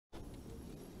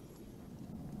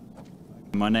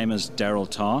My name is Daryl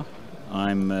Tar.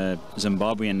 I'm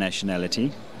Zimbabwean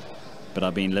nationality, but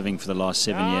I've been living for the last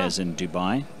 7 years in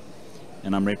Dubai,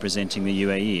 and I'm representing the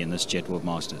UAE in this Jet World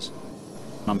Masters.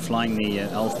 I'm flying the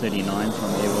L-39 from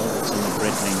Aero. It's in the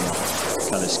Breitling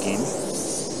color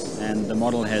scheme, and the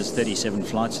model has 37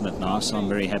 flights in it now, so I'm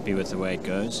very happy with the way it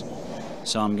goes.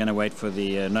 So I'm going to wait for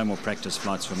the no more practice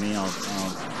flights for me. I'll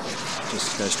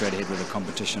just go straight ahead with the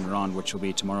competition round, which will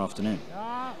be tomorrow afternoon.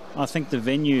 I think the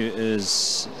venue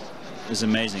is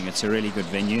amazing. It's a really good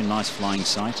venue, nice flying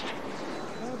site,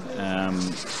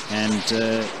 and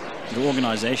the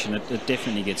organisation, it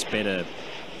definitely gets better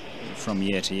from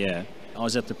year to year. I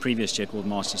was at the previous Jet World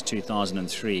Masters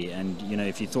 2003, and you know,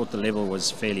 if you thought the level was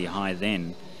fairly high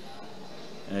then,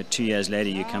 2 years later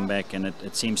you come back and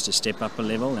it seems to step up a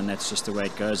level, and that's just the way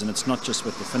it goes. And it's not just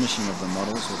with the finishing of the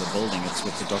models or the building, it's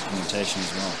with the documentation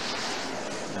as well.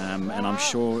 And I'm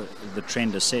sure the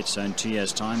trend is set, so in 2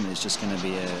 years' time there's just going to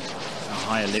be a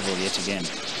higher level yet again.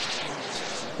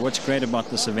 What's great about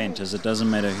this event is it doesn't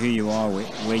matter who you are,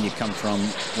 where you come from,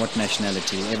 what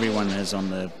nationality, everyone is on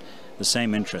the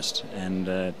same interest,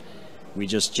 and we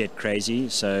just jet crazy.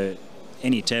 So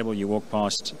any table you walk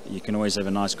past, you can always have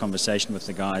a nice conversation with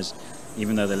the guys,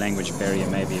 even though the language barrier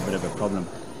may be a bit of a problem.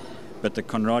 But the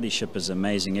camaraderie is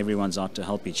amazing. Everyone's out to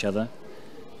help each other,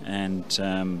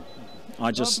 and I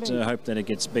just hope that it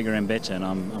gets bigger and better, and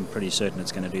I'm pretty certain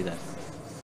it's going to do that.